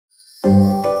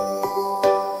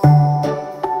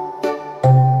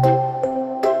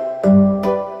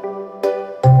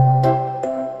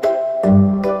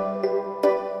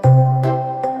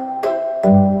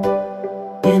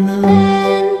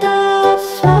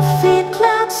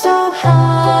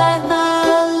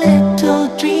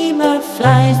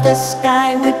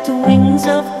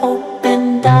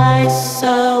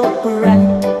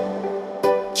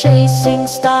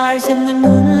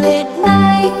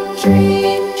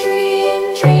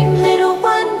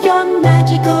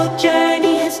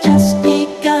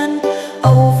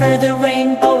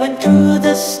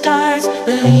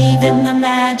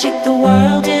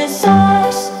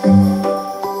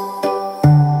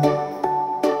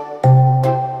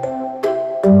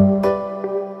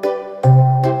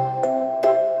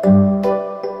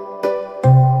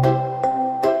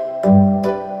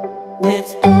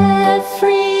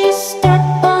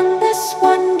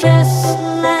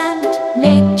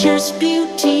nature's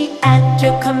beauty at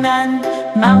your command.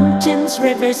 Mountains,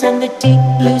 rivers, and the deep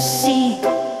blue sea.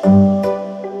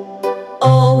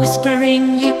 Oh,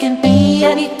 whispering you can be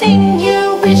anything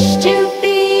you wish to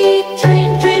be.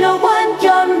 Dream, dream, oh one,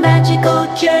 your magical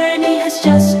journey has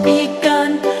just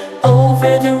begun.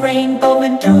 Over the rainbow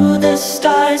and through the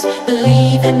stars,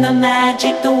 believe in the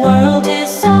magic, the world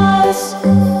is ours.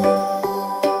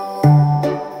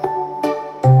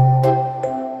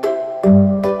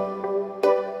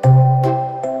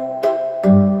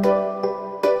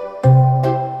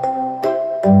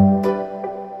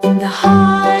 In the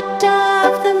heart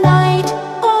of the night,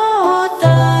 or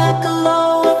the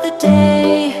glow of the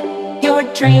day, your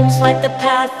dreams light the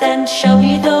path and show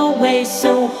you the way.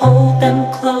 So hold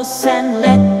them close and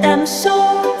let them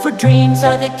soar, for dreams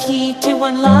are the key to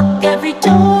unlock every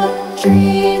door.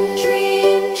 Dream,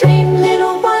 dream, dream,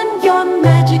 little one, your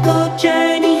magical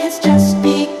journey has just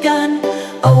begun.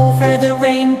 Over the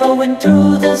rainbow and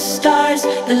through the stars,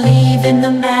 believe in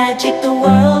the magic, the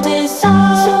world is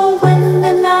ours. So when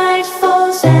the night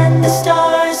falls and the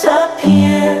stars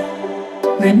appear,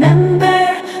 remember,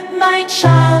 my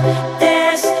child,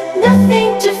 there's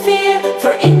nothing to fear.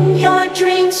 For in your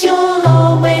dreams you'll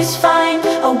always find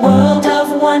a world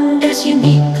of wonders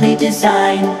uniquely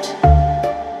designed.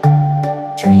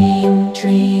 Dream,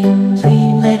 dream,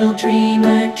 dream, little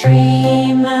dreamer,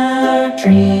 dreamer,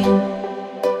 dream.